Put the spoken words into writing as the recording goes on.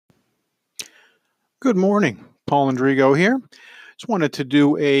Good morning, Paul Andrigo here. Just wanted to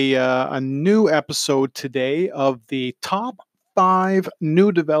do a new episode today of the top five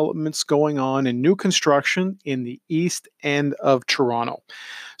new developments going on in new construction in the east end of Toronto.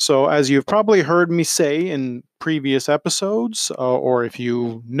 So, as you've probably heard me say in previous episodes, or if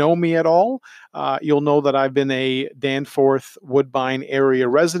you know me at all, you'll know that I've been a Danforth Woodbine area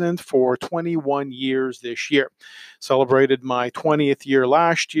resident for 21 years this year. Celebrated my 20th year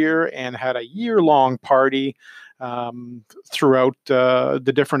last year and had a year-long party throughout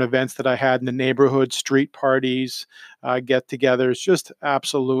the different events that I had in the neighborhood, street parties, get-togethers,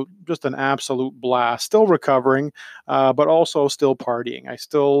 just an absolute blast. Still recovering, but also still partying. I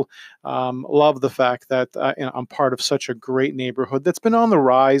still love the fact that I'm part of such a great neighborhood that's been on the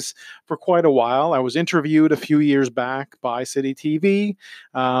rise for quite a while. I was interviewed a few years back by City TV,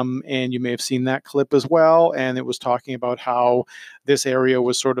 and you may have seen that clip as well. And it was talking about how this area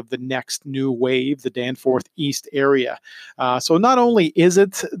was sort of the next new wave, the Danforth East area. So not only is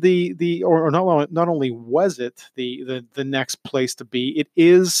it not only was it the next place to be, it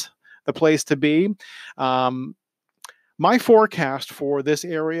is the place to be. My forecast for this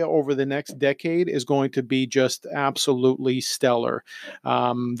area over the next decade is going to be just absolutely stellar.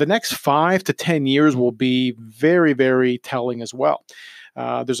 The next 5 to 10 years will be very, very telling as well.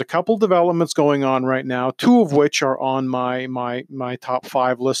 There's a couple developments going on right now, two of which are on my top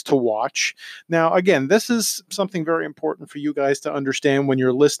five list to watch. Now, again, this is something very important for you guys to understand when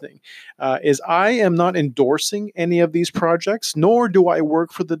you're listening. Is I am not endorsing any of these projects, nor do I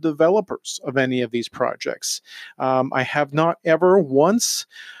work for the developers of any of these projects. I have not ever once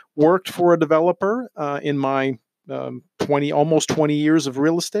worked for a developer in my almost 20 years of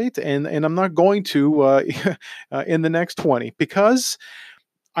real estate, and I'm not going to in the next 20, because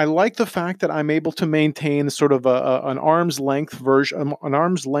I like the fact that I'm able to maintain sort of an arm's length an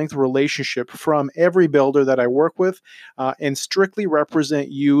arm's length relationship from every builder that I work with, and strictly represent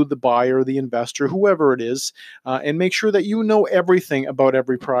you, the buyer, the investor, whoever it is, and make sure that you know everything about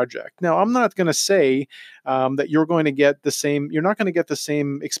every project. Now, I'm not going to say that you're going to get the same. You're not going to get the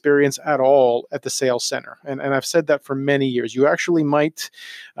same experience at all at the sales center, and I've said that for many years. You actually might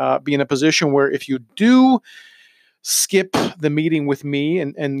be in a position where if you do skip the meeting with me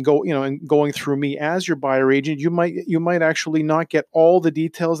and go, and going through me as your buyer agent, you might actually not get all the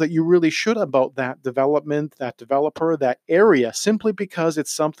details that you really should about that development, that developer, that area, simply because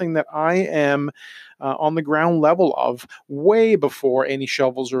it's something that I am on the ground level of way before any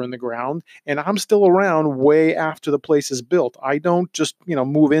shovels are in the ground, and I'm still around way after the place is built. I don't just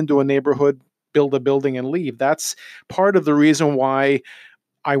move into a neighborhood, build a building, and leave. That's part of the reason why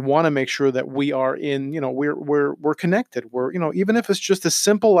I want to make sure that we are we're connected. We're, even if it's just as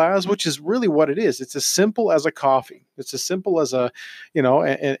simple as, which is really what it is. It's as simple as a coffee. It's as simple as and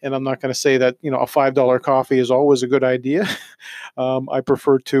I'm not going to say that, a $5 coffee is always a good idea. I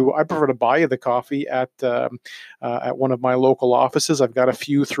prefer to buy you the coffee at one of my local offices. I've got a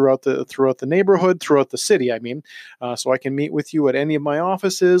few throughout the neighborhood, throughout the city. I mean, so I can meet with you at any of my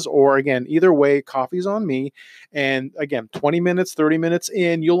offices, or again, either way, coffee's on me. And again, 20 minutes, 30 minutes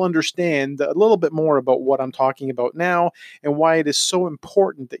in, you'll understand a little bit more about what I'm talking about now and why it is so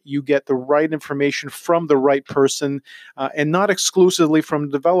important that you get the right information from the right person, and not exclusively from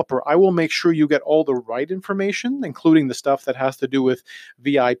the developer. I will make sure you get all the right information, including the stuff that has to do with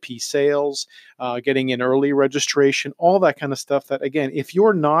VIP sales, getting in early registration, all that kind of stuff. That, again, if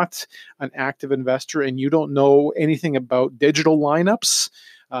you're not an active investor and you don't know anything about digital lineups,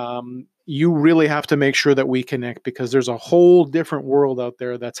 you really have to make sure that we connect, because there's a whole different world out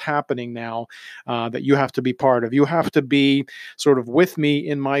there that's happening now, that you have to be part of. You have to be sort of with me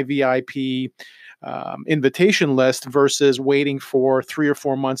in my VIP invitation list, versus waiting for 3 or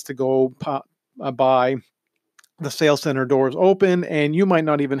 4 months to go by, the sales center doors open, and you might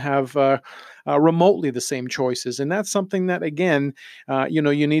not even have remotely the same choices. And that's something that, again,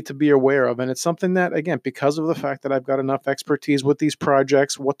 you need to be aware of. And it's something that, again, because of the fact that I've got enough expertise with these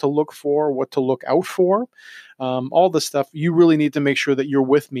projects, what to look for, what to look out for, all this stuff, you really need to make sure that you're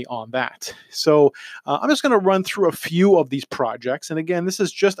with me on that. So I'm just going to run through a few of these projects. And again, this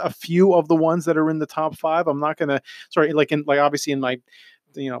is just a few of the ones that are in the top five. I'm not going to, obviously in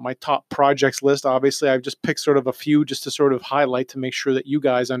my top projects list, obviously I've just picked sort of a few just to sort of highlight, to make sure that you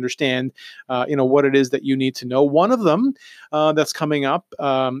guys understand, what it is that you need to know. One of them that's coming up,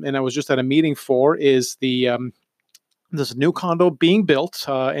 and I was just at a meeting for, is this new condo being built,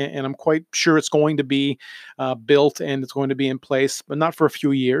 and I'm quite sure it's going to be built, and it's going to be in place, but not for a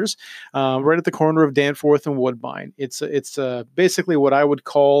few years, right at the corner of Danforth and Woodbine. It's basically what I would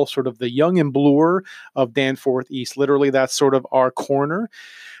call sort of the young and Bloor of Danforth East. Literally, that's sort of our corner.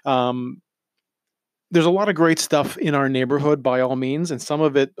 there's a lot of great stuff in our neighborhood by all means, and some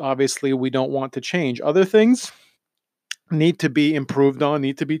of it obviously we don't want to change. Other things need to be improved on,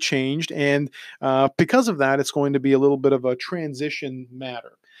 need to be changed, and because of that, it's going to be a little bit of a transition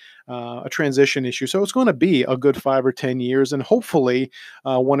matter. A transition issue. So it's going to be a good 5 or 10 years, and hopefully,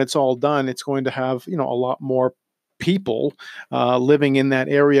 when it's all done, it's going to have a lot more people living in that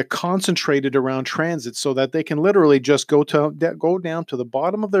area concentrated around transit so that they can literally just go down to the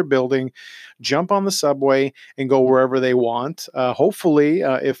bottom of their building, jump on the subway, and go wherever they want. Hopefully,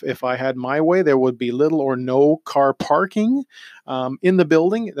 if I had my way, there would be little or no car parking in the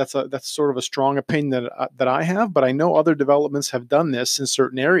building. That's sort of a strong opinion that I have, but I know other developments have done this in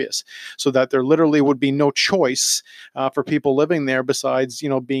certain areas, so that there literally would be no choice for people living there besides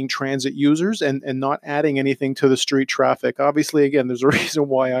being transit users and not adding anything to the street traffic. Obviously, again, there's a reason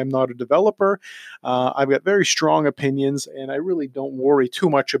why I'm not a developer. I've got very strong opinions, and I really don't worry too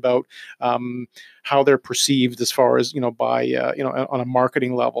much about how they're perceived as far as by on a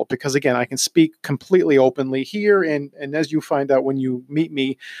marketing level, because again, I can speak completely openly here, and as you find out when you meet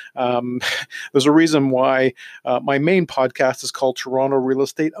me, there's a reason why my main podcast is called Toronto Real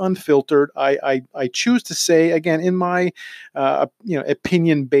Estate Unfiltered. I choose to say, again, in my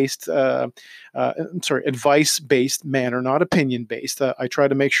opinion based advice based manner, not opinion based. I try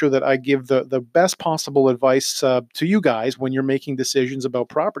to make sure that I give the best possible advice to you guys when you're making decisions about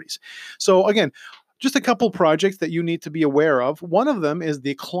properties. So again, just a couple projects that you need to be aware of. One of them is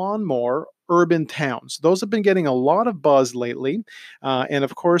the Clonmore urban towns. Those have been getting a lot of buzz lately, and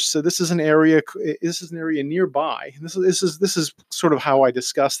of course, this is an area. This is an area nearby. This is sort of how I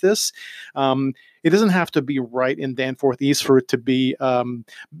discuss this. It doesn't have to be right in Danforth East for it to be,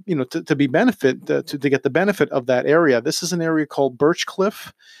 to be benefit to get the benefit of that area. This is an area called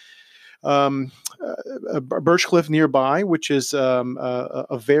Birchcliff. um, Birchcliff nearby, which is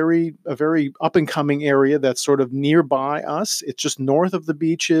a very up and coming area that's sort of nearby us. It's just north of the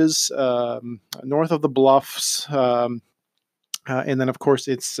beaches, north of the bluffs, and then of course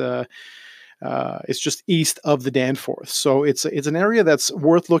it's just east of the Danforth. So it's an area that's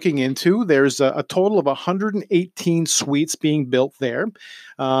worth looking into. There's a total of 118 suites being built there.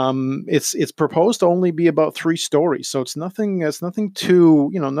 It's proposed to only be about 3 stories, so it's nothing too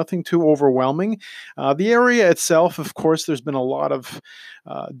nothing too overwhelming. The area itself, of course, there's been a lot of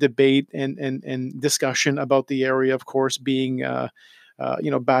debate and discussion about the area, of course, being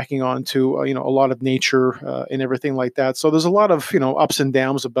backing onto a lot of nature and everything like that. So there's a lot of ups and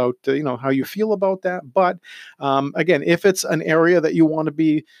downs about how you feel about that. But again, if it's an area that you want to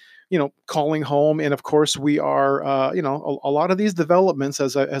be calling home, and of course we are a lot of these developments,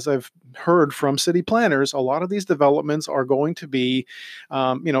 as I've heard from city planners, a lot of these developments are going to be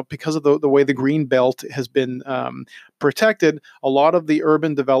because of the way the green belt has been protected. A lot of the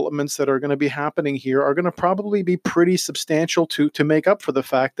urban developments that are going to be happening here are going to probably be pretty substantial to make up for the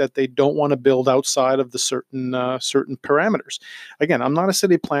fact that they don't want to build outside of the certain parameters. Again, I'm not a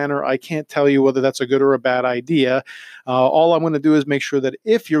city planner. I can't tell you whether that's a good or a bad idea. All I'm going to do is make sure that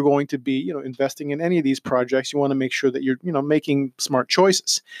if you're going to be investing in any of these projects, you want to make sure that you're making smart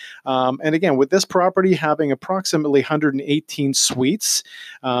choices. And again, with this property having approximately 118 suites,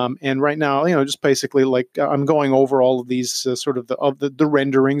 and right now just basically like I'm going over all of these sort of the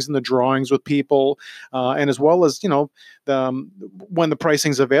renderings and the drawings with people, and as well as when the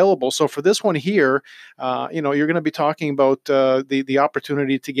pricing's available. So for this one here, you're going to be talking about the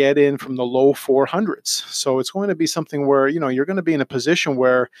opportunity to get in from the low 400s. So it's going to be something where you're going to be in a position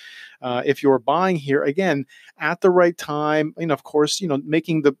where if you're buying here again at the right time, of course,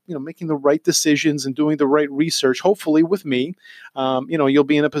 making the right decisions and doing the right research, hopefully with me, you'll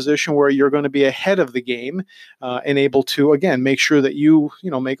be in a position where you're going to be ahead of the game, and able to again make sure that you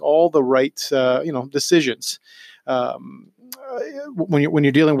make all the right decisions when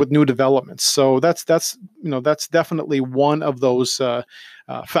you're dealing with new developments. So that's definitely one of those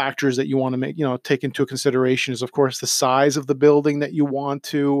factors that you want to take into consideration, is of course the size of the building that you want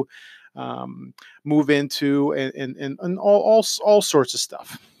to move into, and all sorts of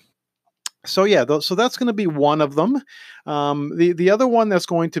stuff. So yeah, so that's going to be one of them. The other one that's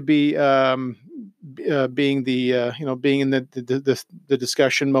going to be being being in the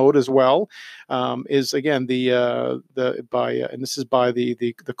discussion mode as well, is again the by and this is by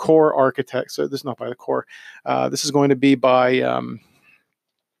the core architect. So this is not by the core. This is going to be by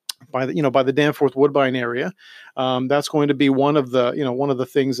the Danforth Woodbine area. That's going to be one of the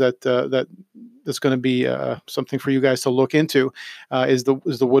things that that's going to be something for you guys to look into is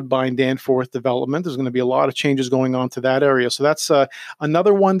the Woodbine Danforth development. There's going to be a lot of changes going on to that area. So that's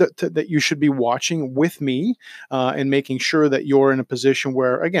another one that you should be watching with me and making sure that you're in a position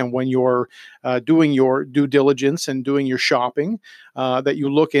where, again, when you're doing your due diligence and doing your shopping, that you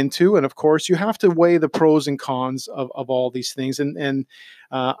look into. And of course, you have to weigh the pros and cons of all these things. And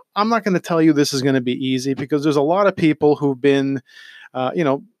I'm not going to tell you this is going to be easy, because there's a lot of people who've been,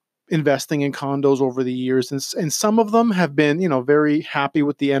 investing in condos over the years, and some of them have been, very happy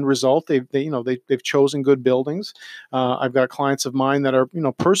with the end result. They've chosen good buildings. I've got clients of mine that are,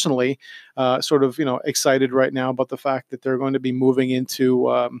 personally, sort of, excited right now about the fact that they're going to be moving into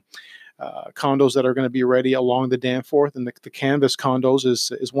condos that are going to be ready along the Danforth, and the Canvas condos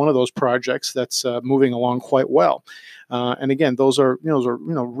is one of those projects that's moving along quite well. And again, those are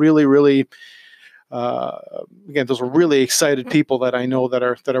really, really. Again, those are really excited people that I know that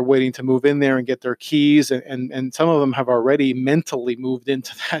are waiting to move in there and get their keys, and some of them have already mentally moved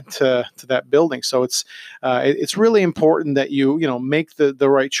into that to that building. So it's really important that you make the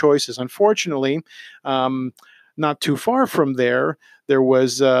right choices. Unfortunately, not too far from there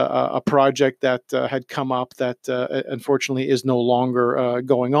was a project that had come up that unfortunately is no longer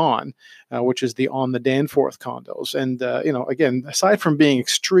going on, which is the On the Danforth condos. And again, aside from being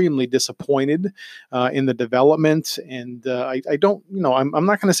extremely disappointed in the development, and I don't, I'm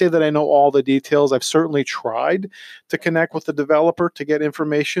not going to say that I know all the details. I've certainly tried to connect with the developer to get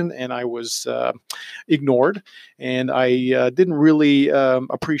information, and I was ignored, and I didn't really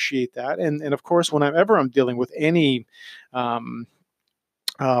appreciate that. And of course, whenever I'm dealing with any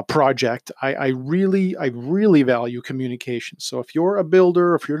project, I really value communication. So if you're a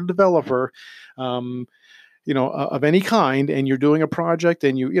builder, if you're a developer, of any kind, and you're doing a project,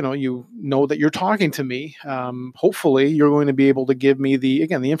 and you know that you're talking to me, hopefully you're going to be able to give me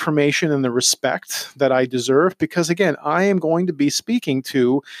the information and the respect that I deserve, because again, I am going to be speaking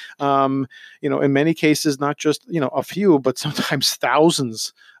to, in many cases, not just a few, but sometimes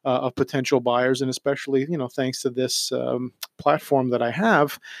thousands of potential buyers, and especially thanks to this platform that I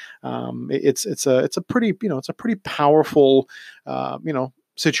have, it's a pretty powerful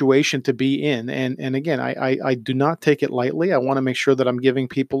situation to be in. And again, I do not take it lightly. I want to make sure that I'm giving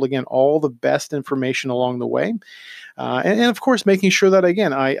people, again, all the best information along the way. And of course, making sure that,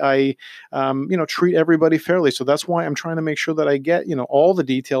 again, I treat everybody fairly. So that's why I'm trying to make sure that I get, all the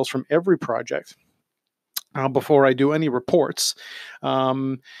details from every project before I do any reports.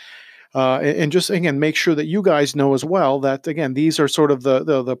 And just, again, make sure that you guys know as well that, again, these are sort of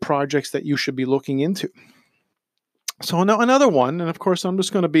the projects that you should be looking into. So another one, and of course, I'm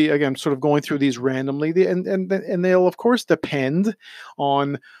just going to be, again, sort of going through these randomly, and they'll of course depend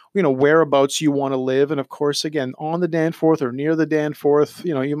on whereabouts you want to live, and of course, again, on the Danforth or near the Danforth,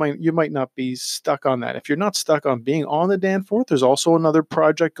 you might not be stuck on that. If you're not stuck on being on the Danforth, there's also another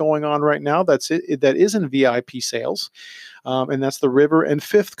project going on right now that is in VIP sales, and that's the River and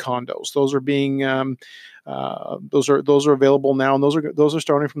Fifth condos. Those are being those are available now, and those are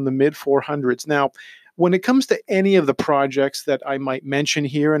starting from the mid 400s now. When it comes to any of the projects that I might mention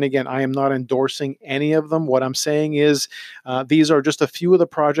here, and again, I am not endorsing any of them. What I'm saying is these are just a few of the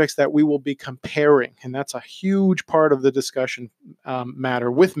projects that we will be comparing, and that's a huge part of the discussion matter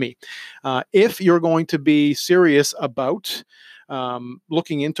with me. If you're going to be serious about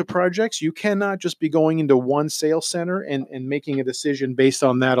looking into projects, you cannot just be going into one sales center and making a decision based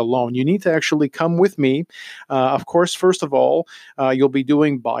on that alone. You need to actually come with me. Of course, first of all, you'll be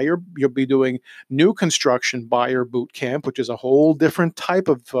doing new construction buyer boot camp, which is a whole different type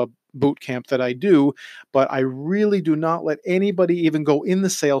of boot camp that I do, but I really do not let anybody even go in the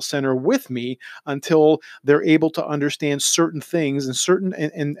sales center with me until they're able to understand certain things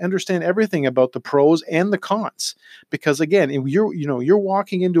and understand everything about the pros and the cons. Because again, you're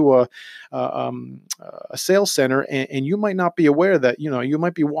walking into a sales center, and you might not be aware that you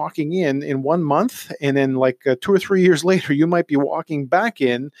might be walking in 1 month, and then like 2 or 3 years later, you might be walking back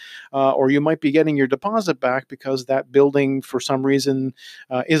in, or you might be getting your deposit back because that building for some reason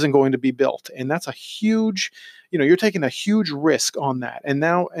isn't going to be built. And that's a huge, you're taking a huge risk on that. And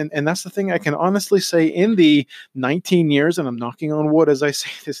now, and that's the thing I can honestly say, in the 19 years, and I'm knocking on wood as I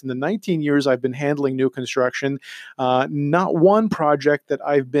say this, in the 19 years I've been handling new construction, not one project that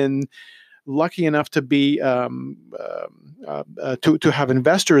I've been lucky enough to be to have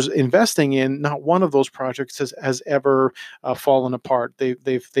investors investing in, not one of those projects has ever fallen apart.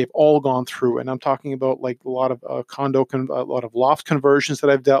 They've all gone through, and I'm talking about like a lot of a lot of loft conversions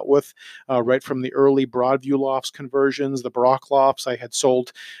that I've dealt with, right from the early Broadview lofts conversions, the Brock lofts I had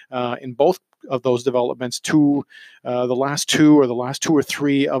sold in both of those developments, the last two or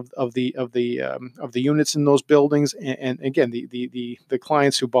three of the units in those buildings, and again, the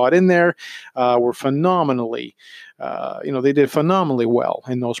clients who bought in there were phenomenally, they did phenomenally well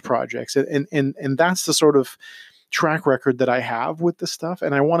in those projects, and that's the sort of track record that I have with this stuff.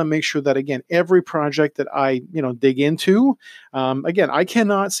 And I want to make sure that, again, every project that I, dig into, again, I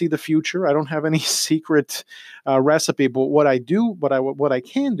cannot see the future. I don't have any secret recipe, but what I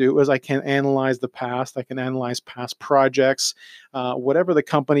can do is I can analyze the past. I can analyze past projects, whatever the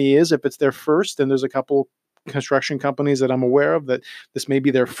company is. If it's their first, and there's a couple construction companies that I'm aware of that this may be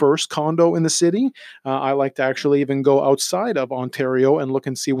their first condo in the city. I like to actually even go outside of Ontario and look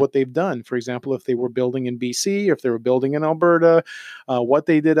and see what they've done. For example, if they were building in BC, if they were building in Alberta, what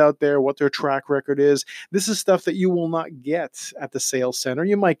they did out there, what their track record is. This is stuff that you will not get at the sales center.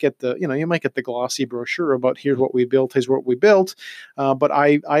 You might get the glossy brochure about here's what we built, here's what we built. But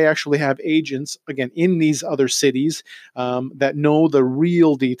I actually have agents, again, in these other cities that know the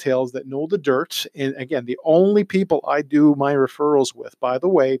real details, that know the dirt. And again, the only people I do my referrals with, by the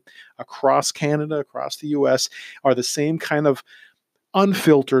way, across Canada, across the US, are the same kind of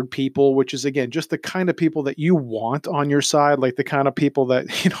unfiltered people, which is, again, just the kind of people that you want on your side, like the kind of people that,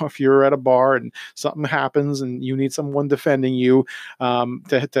 if you're at a bar and something happens and you need someone defending you,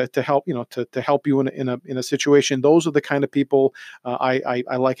 to help, to help you in a situation. Those are the kind of people I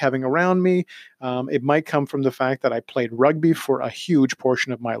like having around me. It might come from the fact that I played rugby for a huge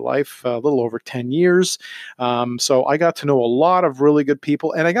portion of my life, a little over 10 years. So I got to know a lot of really good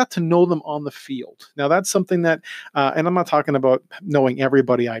people, and I got to know them on the field. Now, that's something that, and I'm not talking about knowing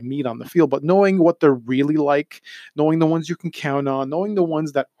everybody I meet on the field, but knowing what they're really like, knowing the ones you can count on, knowing the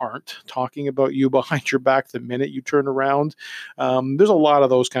ones that aren't talking about you behind your back the minute you turn around. There's a lot of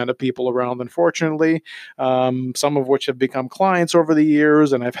those kind of people around, unfortunately, some of which have become clients over the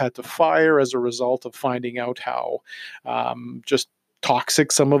years, and I've had to fire as a result of finding out how just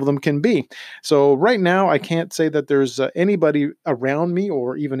toxic some of them can be. So right now, I can't say that there's anybody around me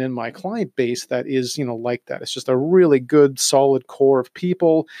or even in my client base that is, like that. It's just a really good, solid core of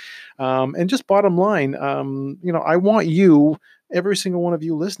people. And just bottom line, I want you, every single one of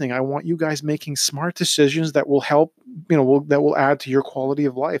you listening, I want you guys making smart decisions that will help, that will add to your quality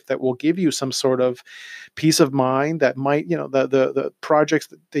of life, that will give you some sort of peace of mind, that might, the projects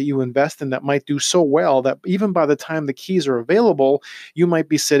that you invest in that might do so well that even by the time the keys are available, you might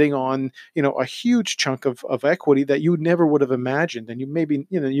be sitting on, a huge chunk of equity that you never would have imagined. And you maybe,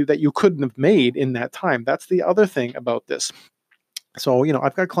 that you couldn't have made in that time. That's the other thing about this. So,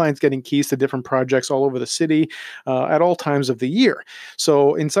 I've got clients getting keys to different projects all over the city at all times of the year.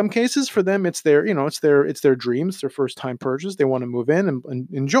 So in some cases for them, it's their, it's their dreams, their first time purchase. They want to move in and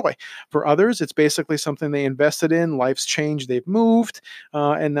enjoy. For others, it's basically something they invested in. Life's changed. They've moved.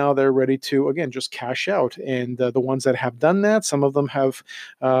 And now they're ready to, again, just cash out. And the ones that have done that, some of them have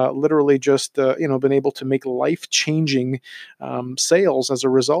literally just, been able to make life-changing sales as a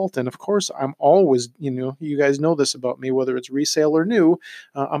result. And of course, I'm always, you guys know this about me, whether it's resale or new,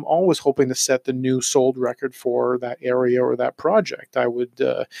 I'm always hoping to set the new sold record for that area or that project. I would,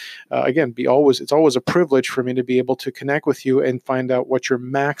 again, it's always a privilege for me to be able to connect with you and find out what your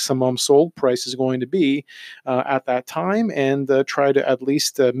maximum sold price is going to be at that time, and try to at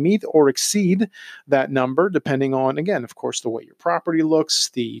least meet or exceed that number, depending on, again, of course, the way your property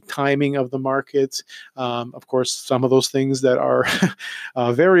looks, the timing of the market, of course, some of those things that are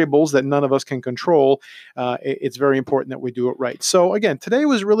variables that none of us can control. It's very important that we do it right. So again, today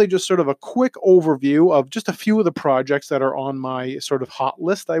was really just sort of a quick overview of just a few of the projects that are on my sort of hot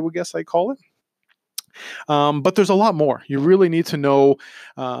list, I would guess I call it. But there's a lot more. You really need to know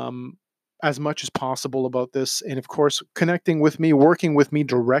as much as possible about this. And of course, connecting with me, working with me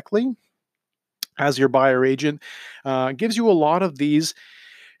directly as your buyer agent gives you a lot of these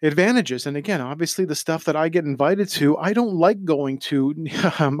advantages. And again, obviously, the stuff that I get invited to, I don't like going to.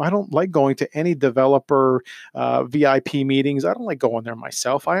 I don't like going to any developer VIP meetings. I don't like going there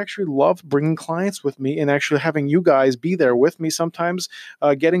myself. I actually love bringing clients with me and actually having you guys be there with me. Sometimes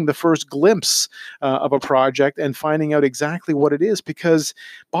getting the first glimpse of a project and finding out exactly what it is. Because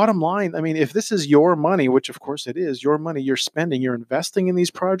bottom line, I mean, if this is your money, which of course it is, your money you're spending, you're investing in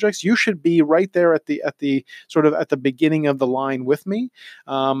these projects, you should be right there at the sort of at the beginning of the line with me.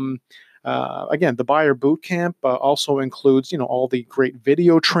 Again, the buyer boot camp also includes, all the great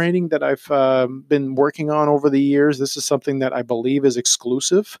video training that I've been working on over the years. This is something that I believe is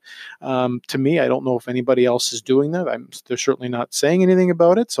exclusive to me. I don't know if anybody else is doing that. They're certainly not saying anything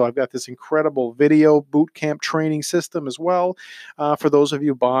about it. So I've got this incredible video boot camp training system as well for those of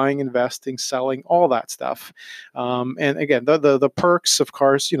you buying, investing, selling, all that stuff. And again, the perks, of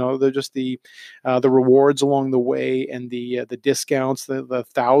course, they're just the rewards along the way, and the discounts, the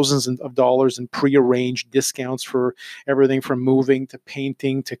thousands of dollars in prearranged discounts for everything from moving to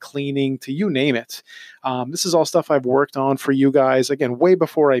painting to cleaning to you name it. This is all stuff I've worked on for you guys. Again, way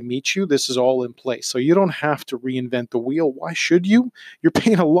before I meet you, this is all in place. So you don't have to reinvent the wheel. Why should you? You're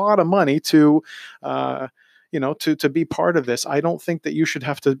paying a lot of money to to be part of this. I don't think that you should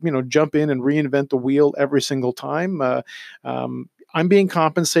have to, jump in and reinvent the wheel every single time. I'm being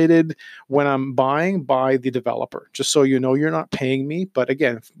compensated when I'm buying by the developer, just so you know, you're not paying me. But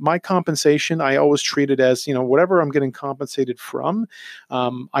again, my compensation, I always treat it as, whatever I'm getting compensated from,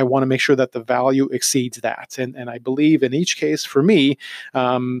 I want to make sure that the value exceeds that. And I believe in each case for me,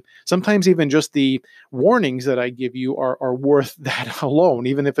 sometimes even just the warnings that I give you are worth that alone,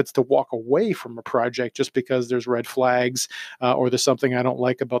 even if it's to walk away from a project just because there's red flags or there's something I don't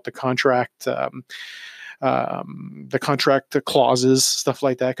like about the contract. The contract clauses, stuff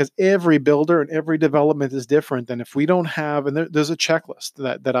like that, because every builder and every development is different. And if we don't have, and there's a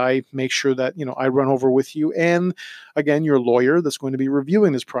checklist that I make sure that, I run over with you, and again, your lawyer that's going to be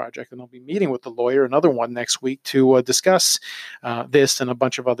reviewing this project, and I'll be meeting with the lawyer, another one next week, to discuss this and a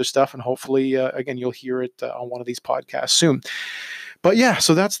bunch of other stuff. And hopefully, again, you'll hear it on one of these podcasts soon. But yeah,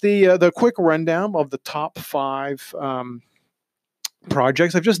 so that's the quick rundown of the top 5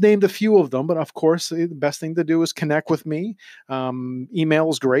 projects. I've just named a few of them, but of course, the best thing to do is connect with me. Email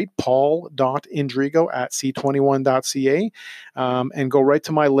is great, paul.indrigo@c21.ca, and go right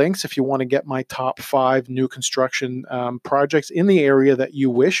to my links if you want to get my top 5 new construction projects in the area that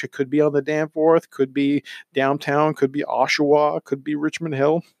you wish. It could be on the Danforth, could be downtown, could be Oshawa, could be Richmond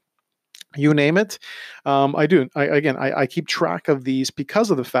Hill. You name it. I keep track of these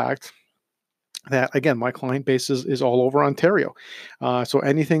because of the fact that, again, my client base is all over Ontario. So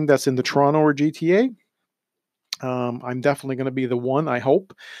anything that's in the Toronto or GTA, I'm definitely going to be the one, I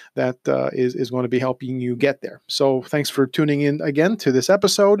hope, that is going to be helping you get there. So thanks for tuning in again to this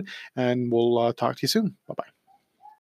episode, and we'll talk to you soon. Bye-bye.